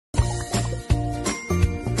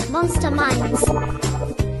monster minds.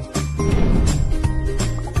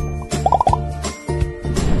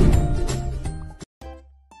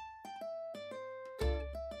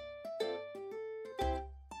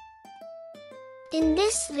 In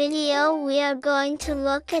this video we are going to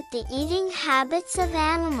look at the eating habits of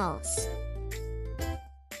animals.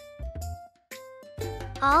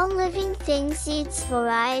 All living things eats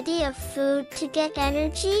variety of food to get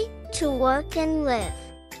energy, to work and live.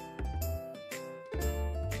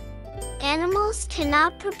 Animals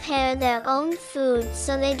cannot prepare their own food,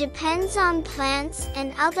 so they depend on plants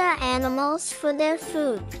and other animals for their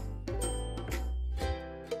food.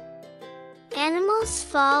 Animals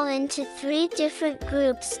fall into 3 different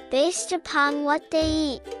groups based upon what they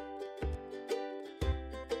eat.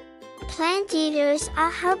 Plant eaters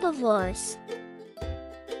are herbivores.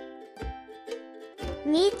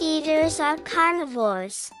 Meat eaters are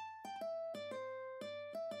carnivores.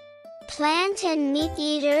 Plant and meat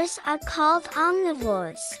eaters are called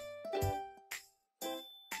omnivores.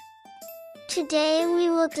 Today we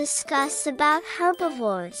will discuss about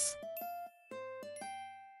herbivores.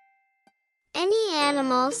 Any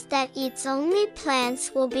animals that eats only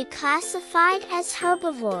plants will be classified as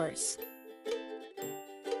herbivores.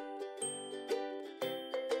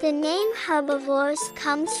 The name herbivores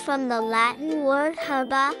comes from the Latin word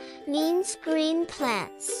herba, means green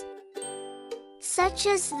plants, such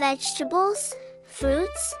as vegetables,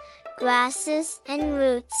 fruits, grasses, and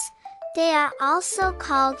roots. They are also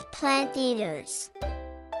called plant eaters.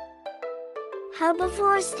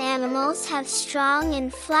 Herbivorous animals have strong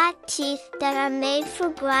and flat teeth that are made for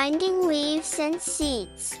grinding leaves and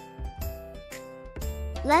seeds.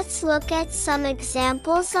 Let's look at some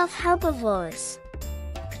examples of herbivores.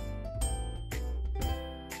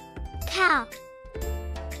 Cow.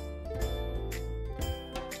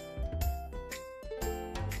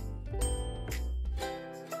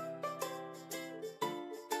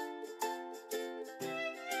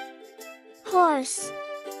 Horse.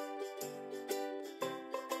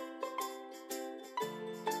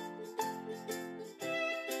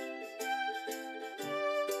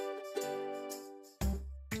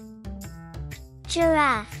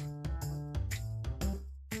 Giraffe.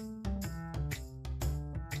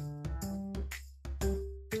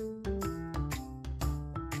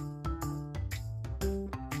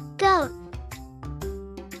 Goat.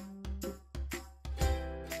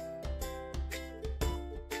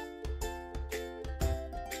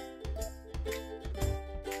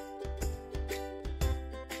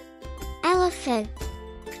 Elephant.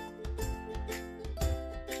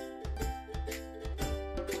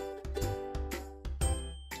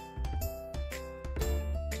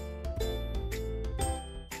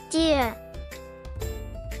 Deer.